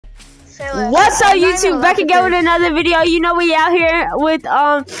What's up, YouTube? Back again with another video. You know we out here with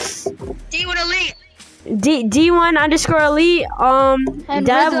D1 Elite. D1_Elite. And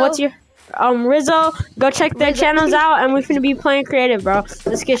Dev, Rizzo. what's your Rizzo? Go check their Rizzo. channels out, and we're finna be playing creative, bro.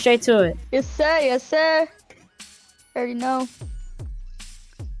 Let's get straight to it. Yes, sir. Yes, sir. Already know.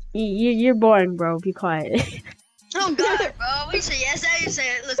 You're boring, bro. Be quiet. Oh God, bro. We say yes, I say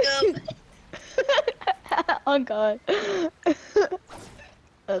it. Let's go. Oh God.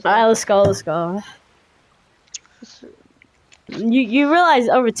 Alright, let's go. Let's go. You realize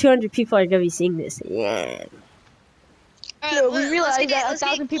over 200 people are gonna be seeing this? Yeah. Yeah, we realize that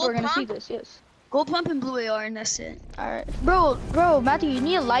 1,000 people are gonna see this. Yes. Gold pump and blue AR, and that's it. All right, bro, Matthew, you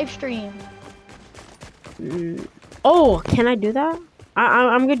need a live stream. Oh, can I do that?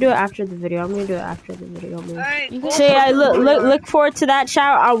 I'm gonna do it after the video. Man. Alright. So yeah, look forward to that,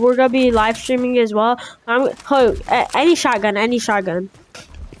 chat. We're gonna be live streaming as well. Any shotgun.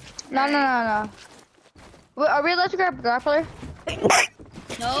 No. Wait, are we allowed to grab a grappler?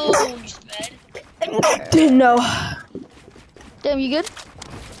 No, you sped. No. Damn, you good?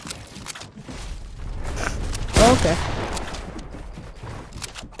 Okay.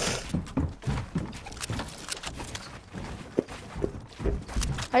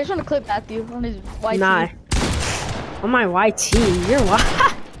 I just want to clip Matthew on his white Nah. tee. On my YT, you're what?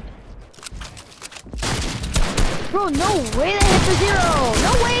 Bro, no way that hits for 0.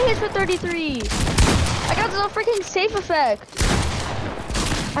 No way it hits for 33. I got the freaking safe effect.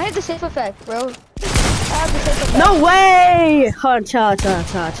 I had the safe effect, bro. I have the safe effect. No way! Hold on, chill.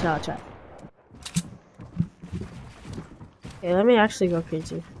 Okay, let me actually go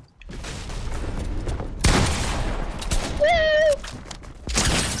crazy.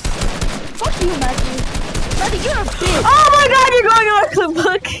 Fuck you, Matthew. Matthew, you're a bitch. Oh my God, you're going on a clip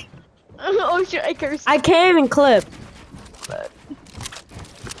book. Oh shit, I cursed. I can't even clip.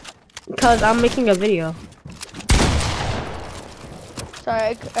 Because I'm making a video. Sorry,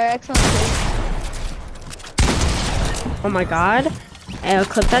 I accidentally. Oh my God. Hey, I'll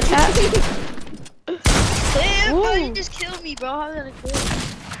clip that chat. Damn, bro, you just killed me, bro. How did I kill?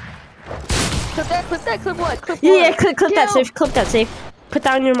 Clip what? Clip Yeah, what? clip that safe. Put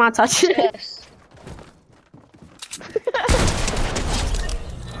that on your montage. Yes.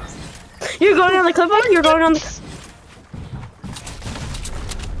 You're going on the clip book? You're going on the...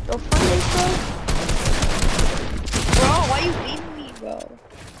 Go find it, Bro, why you beating me, bro?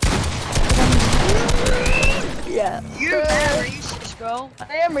 Yeah. You're mad racist, bro.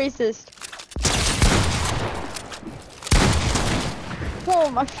 I am racist. Oh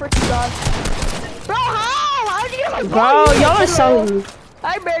my freaking God. Bro, how? How did you get my Bro, ball? y'all are selling me.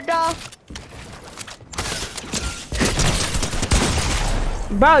 Hi, bear dog.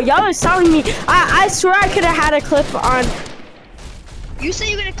 Bro, y'all are selling me. I swear I could have had a clip on... You say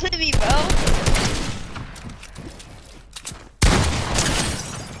you're gonna clip me, bro.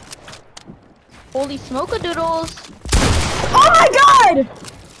 Holy smoke-a-doodles. Oh my God!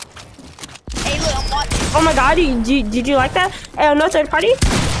 Hey, look, I'm watching. Oh my God, did you like that? Hey, no third party?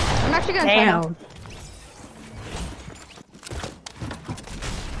 I'm actually gonna try now. Damn.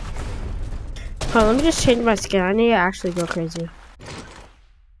 Hold on, let me just change my skin. I need to actually go crazy.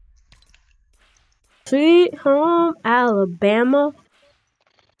 Sweet home Alabama.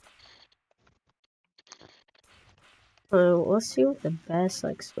 Let's see what the best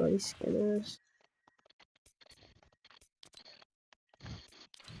like story skin is.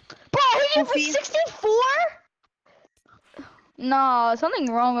 Bro, he did for 64? No,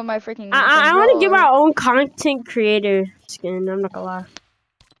 something wrong with my freaking. I want to get my own content creator skin. I'm not gonna lie.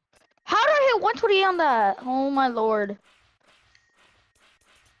 How did I hit 128 on that? Oh my lord.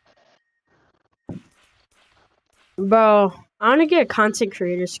 Bro, I want to get a content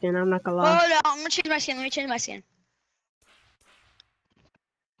creator skin. I'm not gonna lie. Hold on, I'm gonna change my skin. Let me change my skin.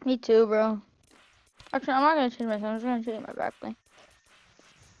 Me too, bro. Actually, I'm not gonna change my skin. I'm just gonna change my backplane.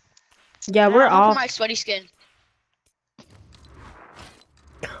 Yeah, we're I'll off. put my sweaty skin.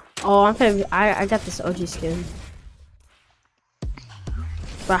 Oh, I got this OG skin.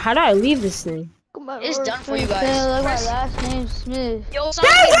 But how do I leave this thing? It's done for you guys. Look, my last name Smith. Yo,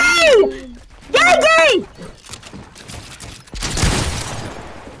 Yay! Yay!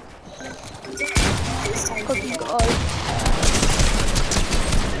 Cookie God.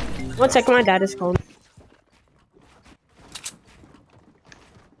 1 second, my dad is calling.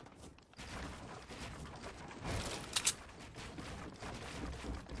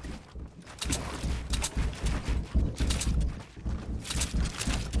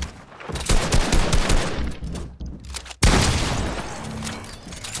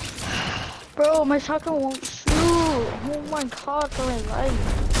 Bro, my shotgun won't shoot. Oh my God, for my life.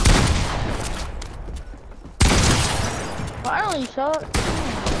 finally shot.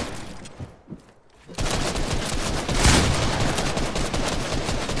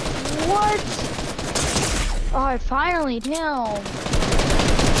 What? Oh, finally, damn.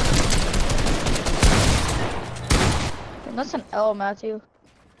 And that's an L, Matthew.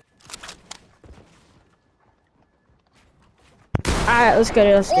 Alright, let's get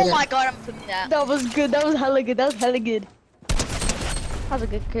it. Let's get Oh it. my god, I'm cooking that. That was good. That was hella good. That was hella good. That was a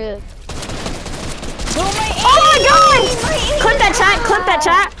good clip. Oh my god! Clip that chat. Clip that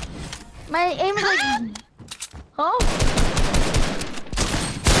chat. My aim is like, huh?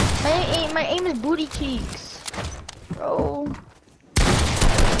 My aim is booty cheeks, bro.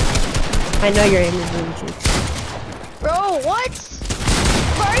 I know your aim is really cheeks. Bro, what?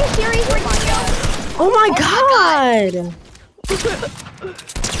 Bro, are you serious? Oh my god. Oh my my god!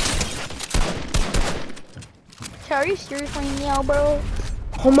 Are you serious right now, bro?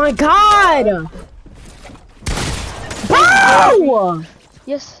 Oh my god! Bro!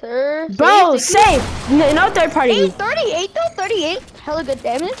 Yes, sir. Bro, safe. No third party. 38 though, 38. Hella good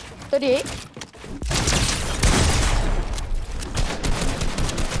damage. 38.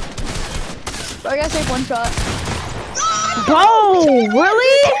 Bro, I gotta take one shot. Bro,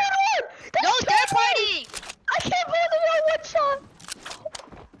 really? No, third party! I can't believe I one shot.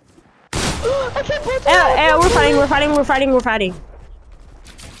 I can't believe We're fighting, we're fighting, we're fighting, we're fighting.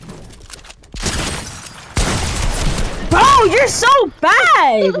 Bro, you're so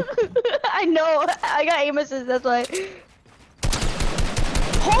bad! I know. I got aim assist, that's why.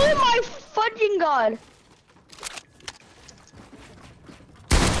 Holy my fucking god.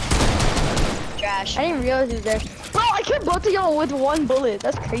 Trash. I didn't realize he was there. Bro, I killed both of y'all with one bullet.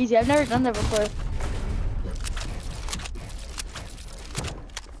 That's crazy. I've never done that before.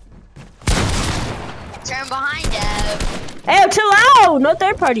 Turn behind, Dev. Hey, chill out! No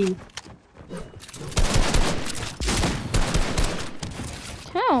third party.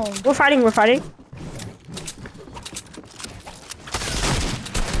 Damn. We're fighting, we're fighting.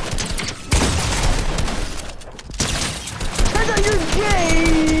 I thought you're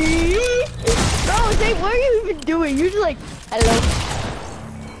gay. Bro, Zay, what are you even doing? You're just like, hello.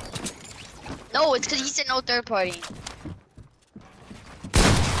 No, it's because he said no third party.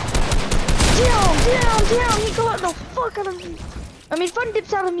 Damn, he got the fuck out of me. I mean, fun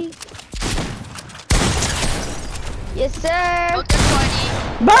dips out of me. Yes, sir. No third party.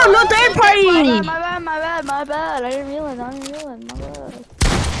 Bro, no third party! My bad. I didn't realize, my bad.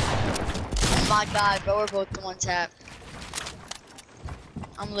 Oh my god, bro, we're both one tap.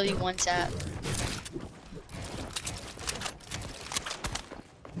 I'm literally one tap.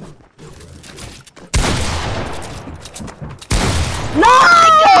 No!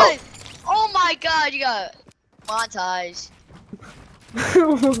 Oh my god, you got montage.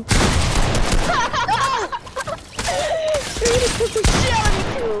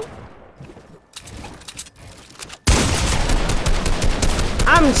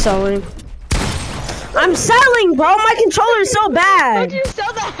 I'm selling. I'm selling, bro. My controller is so How'd bad. you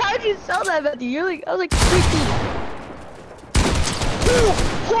sell that? How'd you sell that, Matthew? You're like, I was like freaky.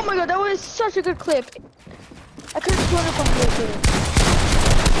 Oh my god, that was such a good clip. I could have 200 from the clip.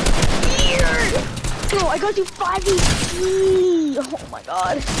 Bro, I got you 5 HP. Oh my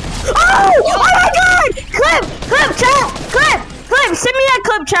god. Oh my god! Clip, chat, clip. Send me that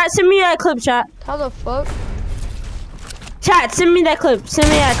clip, chat. Send me that clip, chat. How the fuck? Chat, send me that clip. Send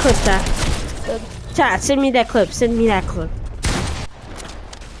me that clip, chat. Good. Chat, send me that clip. Send me that clip.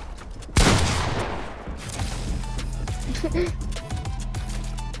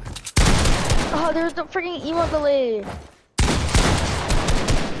 Oh, there's the freaking emote delay.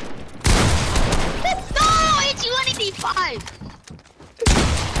 No, it's you anything 5.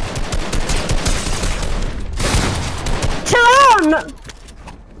 Chill out! No.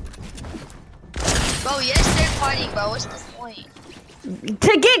 Bro, yes, third party, bro. What's the point?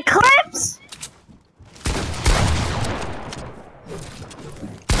 To get clips?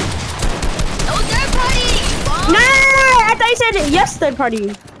 No third party! No! I thought you said yes, third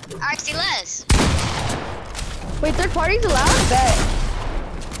party. Actually, less. Wait, third party's allowed? Bet.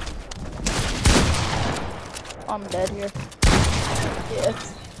 I'm dead here. Yeah.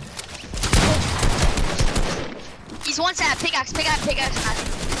 He's one tap. Pickaxe.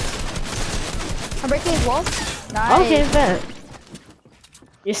 I'm breaking his wall. Nice. Okay, bet.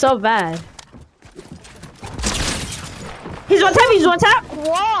 You're so bad. He's one tap.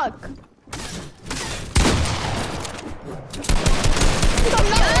 Walk. I'm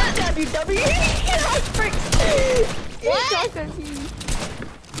not one tap, you dummy. What?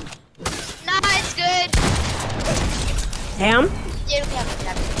 Nah, it's good. Damn. Yeah, we have to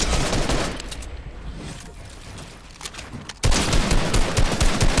tap.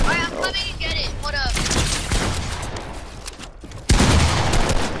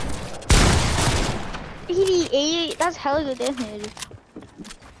 That's hella good damage.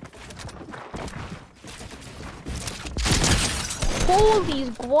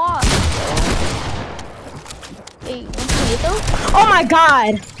 Holy squad. Hey, want to hit though? Oh my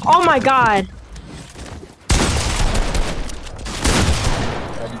god! Oh my god!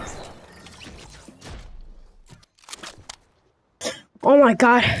 Oh my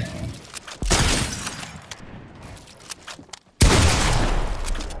god!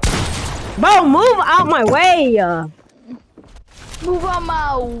 Bro, move out my way! Move on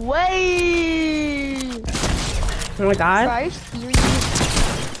my way. Oh my god! Are you serious?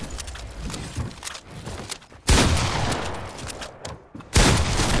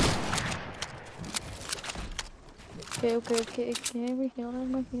 Okay. We're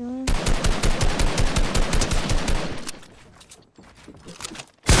healing.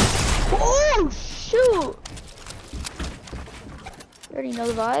 Oh, shoot! You already know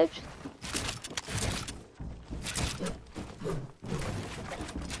the vibes.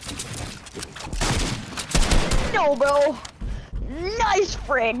 No, bro. Nice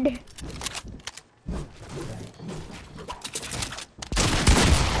friend.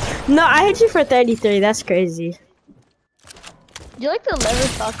 No, I hit you for 33. That's crazy. Do you like the leather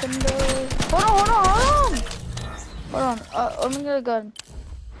shotgun though? Hold on. Let me get a gun.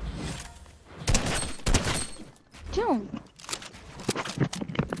 Damn.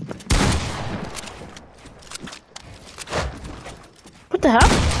 What the hell?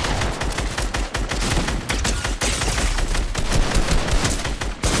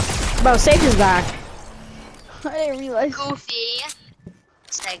 Bro, Sage is back. I didn't realize. Goofy.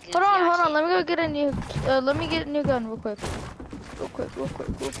 Say goofy. Hold on. Let me go get a new. Let me get a new gun real quick.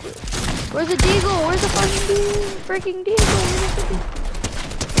 Where's the deagle? Where's the freaking deagle?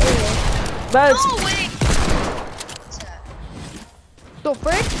 There he is. Bro, it's Oh wait. Go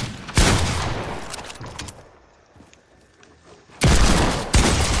frick.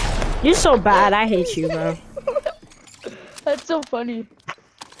 you're so bad. I hate you, bro. That's so funny.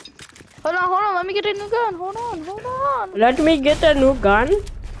 Hold on. Let me get a new gun. Hold on. Let me get a new gun.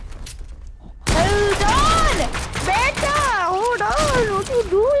 Hold on! Beta! Hold on! What are you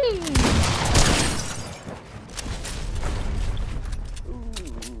doing?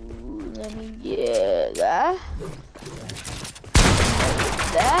 Ooh, let me get that.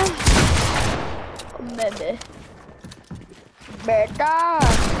 Maybe. Beta!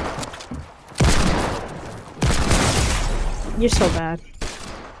 You're so bad.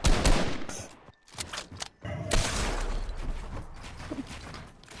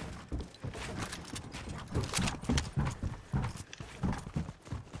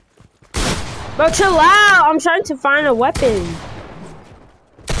 Bro, chill out! I'm trying to find a weapon.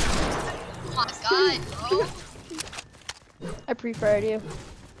 Oh my god, bro. I pre-fired you.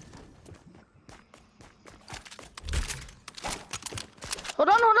 Hold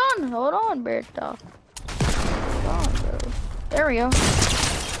on, Berta. Hold on, bro. There we go.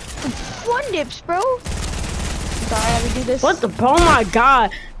 One dips, bro. Sorry, I have to do this. What the? Oh my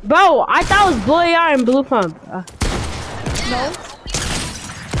god. Bro, I thought it was blue AR and blue pump. No.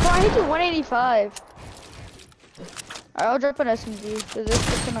 Bro, I hit you 185. Alright, I'll drop an SMG, because this is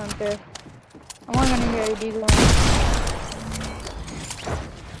fucking unfair. I'm only gonna hear a deagle.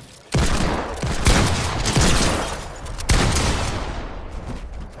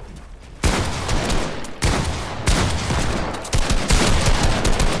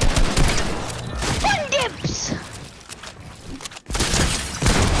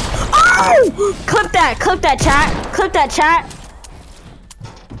 Oh! Clip that chat.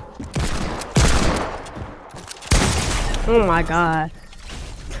 Oh my god.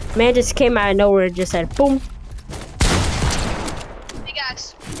 Man just came out of nowhere and just said boom. Big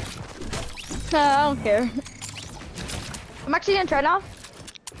axe. I don't care. I'm actually gonna try now.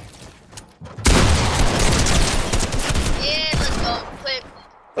 Yeah, let's go. Clip.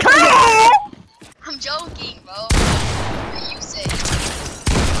 I'm joking, bro. What you say?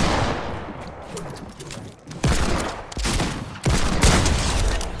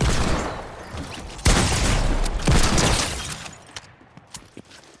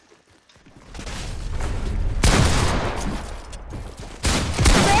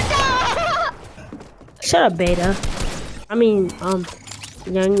 Shut up, Beta. I mean,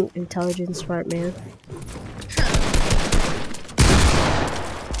 young, intelligent, smart man.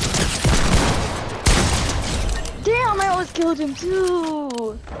 Damn, I almost killed him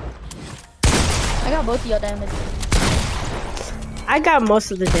too. I got both of y'all damage. I got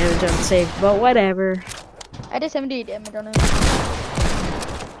most of the damage on safe, but whatever. I did 78 damage on him. The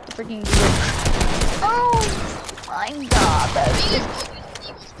freaking deal. Oh my god, We baby. just go with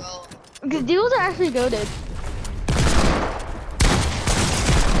Eagles, bro. Because deals are actually goated.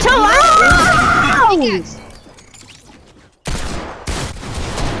 pickaxe.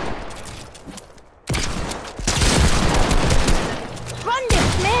 Run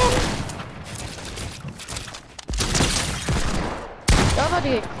this, man! Y'all about to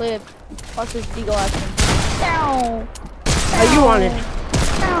get clipped. Watch this deagle action. Down! Oh, you want it.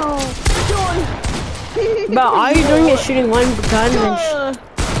 Down! But all you're doing is shooting one gun and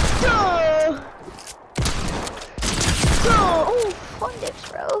Oh, fun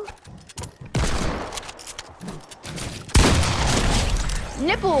dips, bro.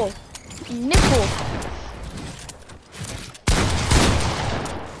 Nipple! Nipple!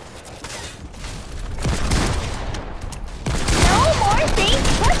 No more fake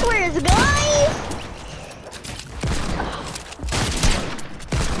passwords, guys!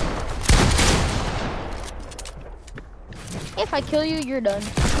 If I kill you, you're done.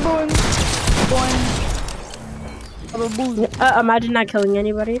 Boing. Boing. Boom. imagine not killing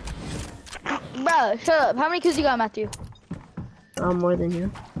anybody. Bruh, shut up. How many kills you got, Matthew? More than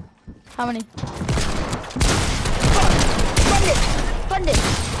you. How many? Fun dips. Fun dips.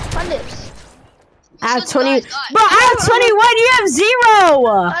 Fun dips. I have So 20. guys, Bro, I have 21. You have 0.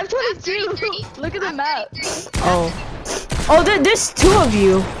 I'm 22. 33. Look at the map. Oh. Oh, there's 2 of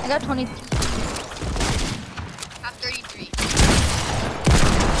you. I got 20. I'm 33.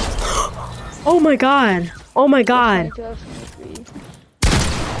 Oh my god. Oh my god. 22, I have 23.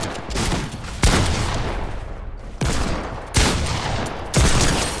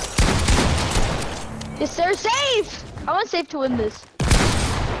 Yes, sir. Safe! I want safe to win this.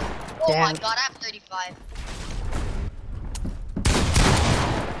 Oh my Damn. god, I have 35.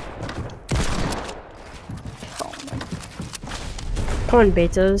 Come on,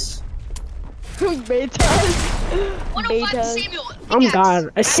 betas. Betas. 105 Betas. Samuel. Oh my pickaxe.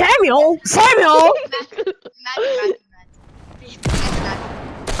 god. Samuel! Samuel! Matthew.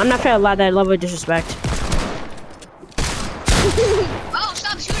 I'm not gonna allow that level of disrespect. Oh,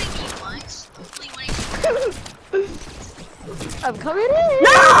 stop shooting me, once. Hopefully when I'm coming in.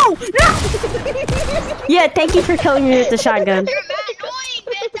 No! No! Yeah, thank you for killing me with the shotgun. You're mad annoying,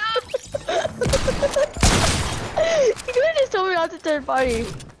 Beta. You could have just told me not to third party.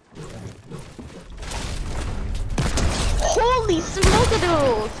 Holy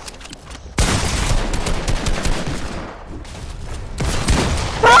smokadoodles!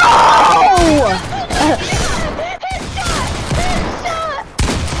 Oh!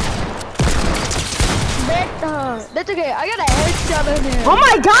 That's okay, I got a headshot on him. Oh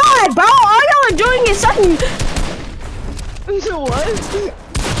my god, bro! All y'all are doing is something. So what?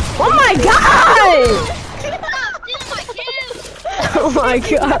 Oh my god! Stop stealing my kills. Oh my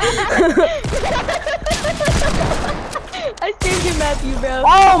god! I saved you, Matthew, bro.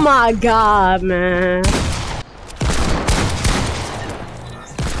 Oh my god, man!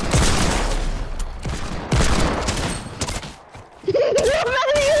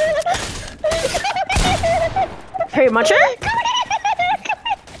 Hey, Muncher?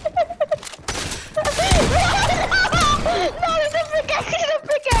 No, it's a pickaxe, it's a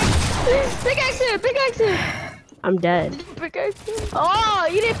pickaxe! Pickaxe him, pickaxe him! I'm dead. Pickaxe him. Oh,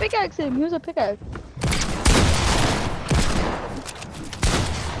 you didn't pickaxe him, he was a pickaxe.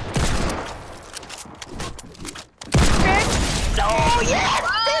 No, yes!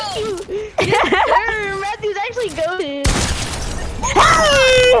 Thank you! Yes, sir! Matthew's actually goated.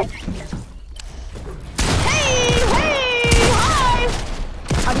 Hey! Hey! Hi!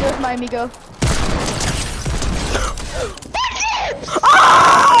 Adios, my amigo.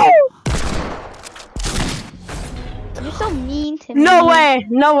 Oh! You're so mean to me. No way!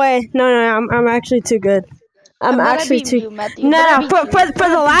 No way! No! I'm actually too good. I'm But I actually beat too. you, Matthew. No, But I no. beat For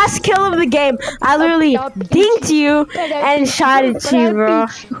you. the last kill of the game, I literally dinked you and shot at But you, I bro.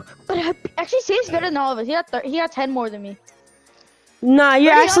 beat you. But actually, Save's better than all of us. He got 10 more than me. Nah,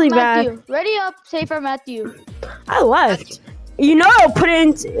 you're Ready actually up, bad. Matthew. Ready up, Save for Matthew. I left. You know,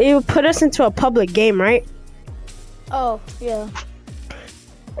 it'll put us into a public game, right? Oh, yeah.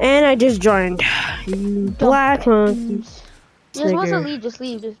 And I just joined. You black monkey. You're supposed to Nigger. leave. Just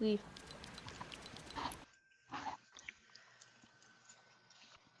leave. Just leave.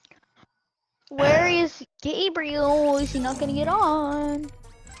 Where is Gabriel? Is he not gonna get on?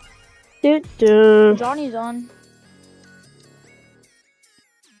 Doo-doo. Johnny's on.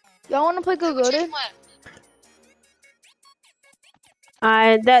 Y'all wanna play Go Goated?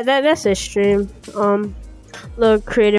 That's a stream. Little creative.